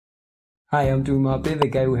Hi, I'm Dumape, the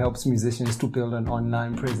guy who helps musicians to build an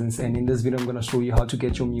online presence, and in this video I'm going to show you how to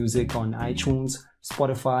get your music on iTunes,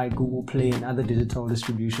 Spotify, Google Play and other digital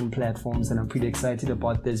distribution platforms. And I'm pretty excited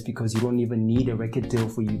about this because you don't even need a record deal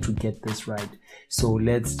for you to get this right. So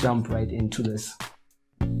let's jump right into this.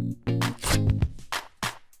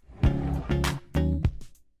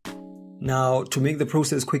 Now, to make the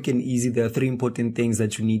process quick and easy, there are 3 important things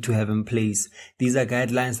that you need to have in place. These are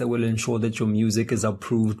guidelines that will ensure that your music is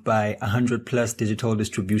approved by 100 plus digital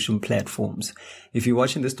distribution platforms. If you're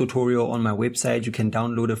watching this tutorial on my website, you can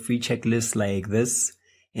download a free checklist like this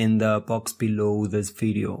in the box below this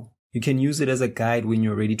video. You can use it as a guide when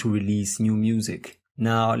you're ready to release new music.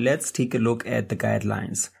 Now, let's take a look at the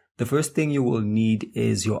guidelines. The first thing you will need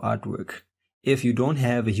is your artwork. If you don't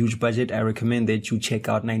have a huge budget, I recommend that you check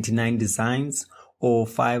out 99 Designs or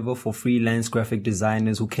Fiverr for freelance graphic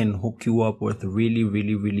designers who can hook you up with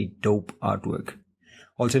really dope artwork.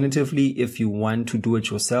 Alternatively, if you want to do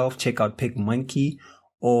it yourself, check out PicMonkey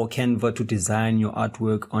or Canva to design your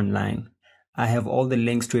artwork online. I have all the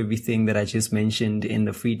links to everything that I just mentioned in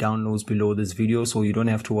the free downloads below this video, so you don't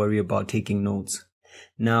have to worry about taking notes.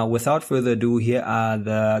 Now, without further ado, here are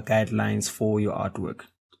the guidelines for your artwork.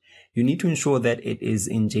 You need to ensure that it is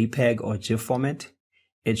in JPEG or GIF format.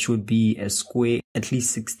 It should be a square, at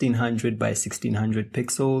least 1600 by 1600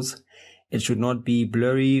 pixels. It should not be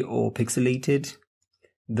blurry or pixelated.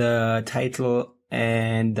 The title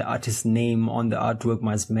and the artist's name on the artwork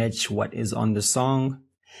must match what is on the song.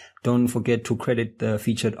 Don't forget to credit the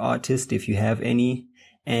featured artist if you have any.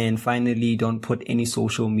 And finally, don't put any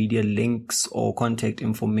social media links or contact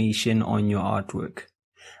information on your artwork.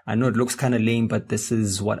 I know it looks kind of lame, but this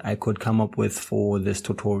is what I could come up with for this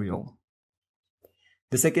tutorial.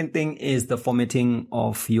 The second thing is the formatting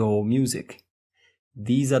of your music.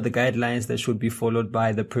 These are the guidelines that should be followed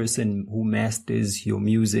by the person who masters your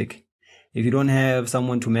music. If you don't have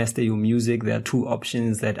someone to master your music, there are 2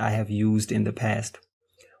 options that I have used in the past.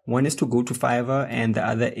 One is to go to Fiverr and the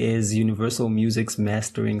other is Universal Music's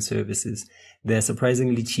mastering services. They're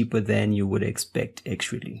surprisingly cheaper than you would expect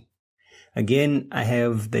actually. Again, I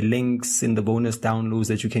have the links in the bonus downloads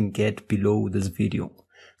that you can get below this video.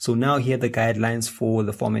 So now here are the guidelines for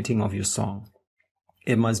the formatting of your song.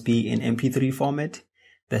 It must be in MP3 format.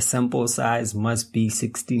 The sample size must be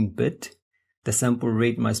 16-bit. The sample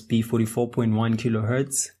rate must be 44.1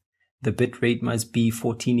 kilohertz. The bit rate must be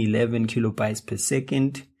 1411 kilobytes per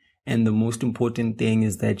second. And the most important thing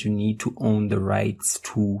is that you need to own the rights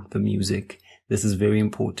to the music. This is very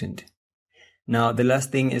important. Now, the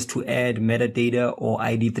last thing is to add metadata or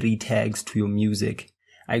ID3 tags to your music.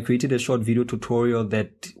 I created a short video tutorial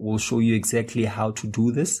that will show you exactly how to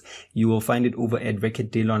do this. You will find it over at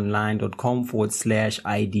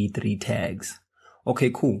recorddealonline.com/ID3 tags.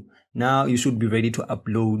 Okay, cool. Now you should be ready to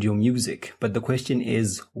upload your music. But the question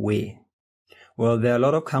is, where? Well, there are a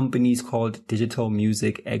lot of companies called digital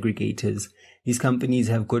music aggregators. These companies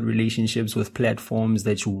have good relationships with platforms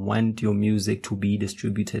that you want your music to be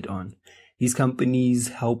distributed on. These companies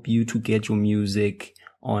help you to get your music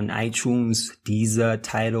on iTunes, Deezer,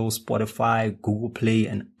 Tidal, Spotify, Google Play,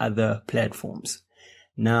 and other platforms.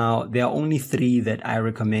 Now, there are only 3 that I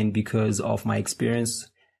recommend because of my experience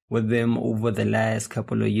with them over the last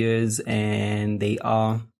couple of years, and they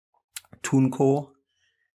are TuneCore,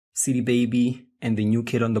 CD Baby, and the new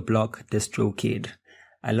kid on the block, DistroKid.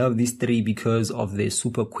 I love these 3 because of their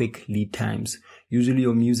super quick lead times. Usually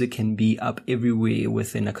your music can be up everywhere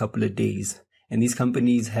within a couple of days. And these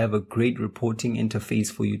companies have a great reporting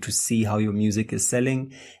interface for you to see how your music is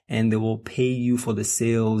selling, and they will pay you for the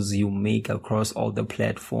sales you make across all the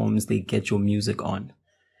platforms they get your music on.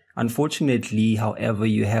 Unfortunately, however,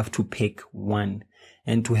 you have to pick one.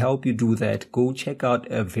 And to help you do that, go check out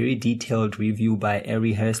a very detailed review by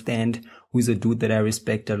Ari Herstand, who's a dude that I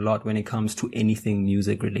respect a lot when it comes to anything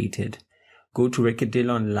music related. Go to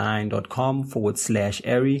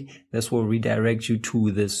recorddealonline.com/Ari. This will redirect you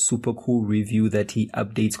to this super cool review that he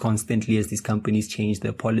updates constantly as these companies change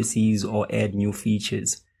their policies or add new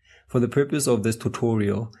features. For the purpose of this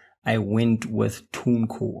tutorial, I went with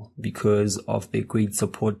TuneCore because of their great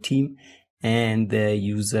support team and their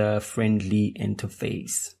user-friendly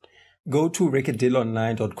interface. Go to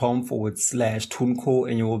recorddealonline.com/TuneCore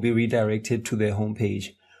and you will be redirected to their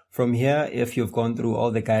homepage. From here, if you've gone through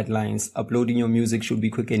all the guidelines, uploading your music should be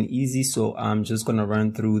quick and easy, so I'm just going to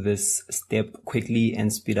run through this step quickly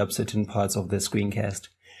and speed up certain parts of the screencast.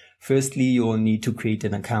 Firstly, you will need to create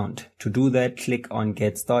an account. To do that, click on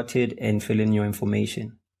Get Started and fill in your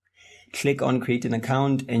information. Click on Create an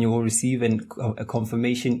Account and you will receive a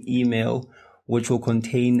confirmation email which will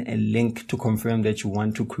contain a link to confirm that you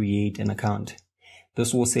want to create an account.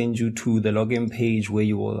 This will send you to the login page where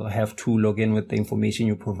you will have to log in with the information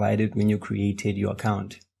you provided when you created your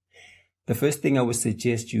account. The first thing I would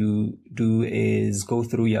suggest you do is go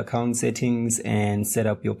through your account settings and set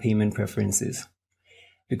up your payment preferences.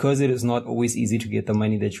 Because it is not always easy to get the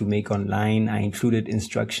money that you make online, I included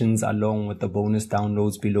instructions along with the bonus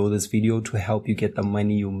downloads below this video to help you get the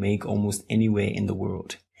money you make almost anywhere in the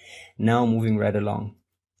world. Now moving right along.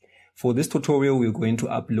 For this tutorial, we're going to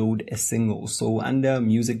upload a single. So under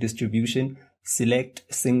music distribution, select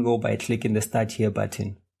single by clicking the Start Here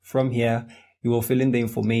button. From here, you will fill in the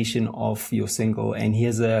information of your single, and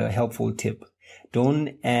here's a helpful tip.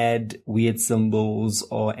 Don't add weird symbols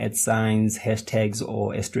or add signs, hashtags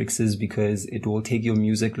or asterisks because it will take your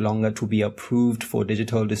music longer to be approved for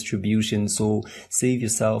digital distribution, so save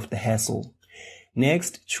yourself the hassle.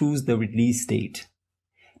 Next, choose the release date.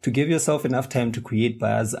 To give yourself enough time to create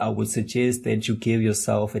buzz, I would suggest that you give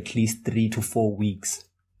yourself at least 3 to 4 weeks.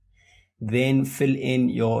 Then fill in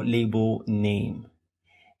your label name.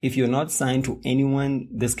 If you're not signed to anyone,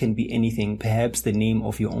 this can be anything, perhaps the name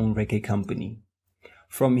of your own record company.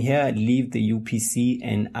 From here, leave the UPC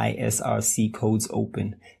and ISRC codes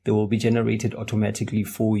open. They will be generated automatically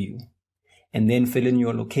for you. And then fill in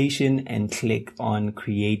your location and click on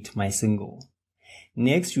Create My Single.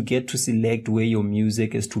 Next, you get to select where your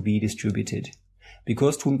music is to be distributed.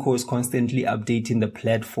 Because TuneCore is constantly updating the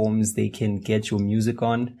platforms they can get your music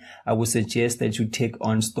on, I would suggest that you take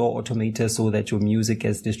on Store Automator so that your music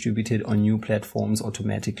gets distributed on new platforms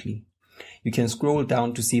automatically. You can scroll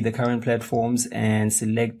down to see the current platforms and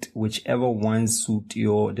select whichever ones suit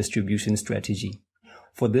your distribution strategy.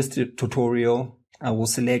 For this tutorial, I will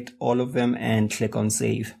select all of them and click on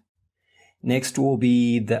Save. Next will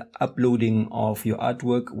be the uploading of your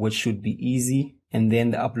artwork, which should be easy. And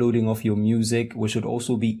then the uploading of your music, which should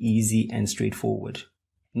also be easy and straightforward.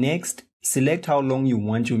 Next, select how long you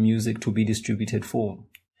want your music to be distributed for.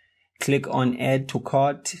 Click on Add to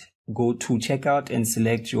Cart, go to Checkout and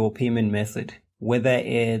select your payment method, whether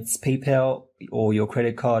it's PayPal or your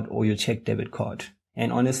credit card or your check debit card.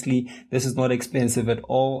 And honestly, this is not expensive at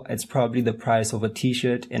all. It's probably the price of a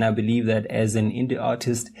t-shirt. And I believe that as an indie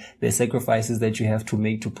artist, the sacrifices that you have to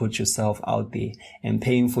make to put yourself out there, and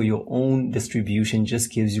paying for your own distribution just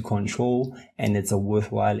gives you control, and it's a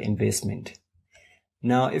worthwhile investment.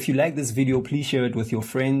 Now, if you like this video, please share it with your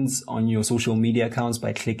friends on your social media accounts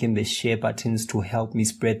by clicking the share buttons to help me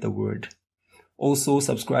spread the word. Also,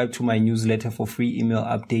 subscribe to my newsletter for free email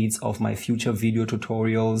updates of my future video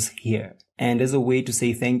tutorials here. And as a way to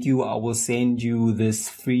say thank you, I will send you this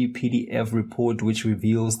free PDF report which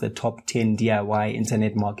reveals the top 10 DIY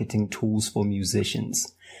internet marketing tools for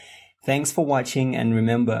musicians. Thanks for watching, and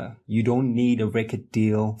remember, you don't need a record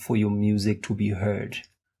deal for your music to be heard.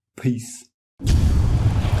 Peace.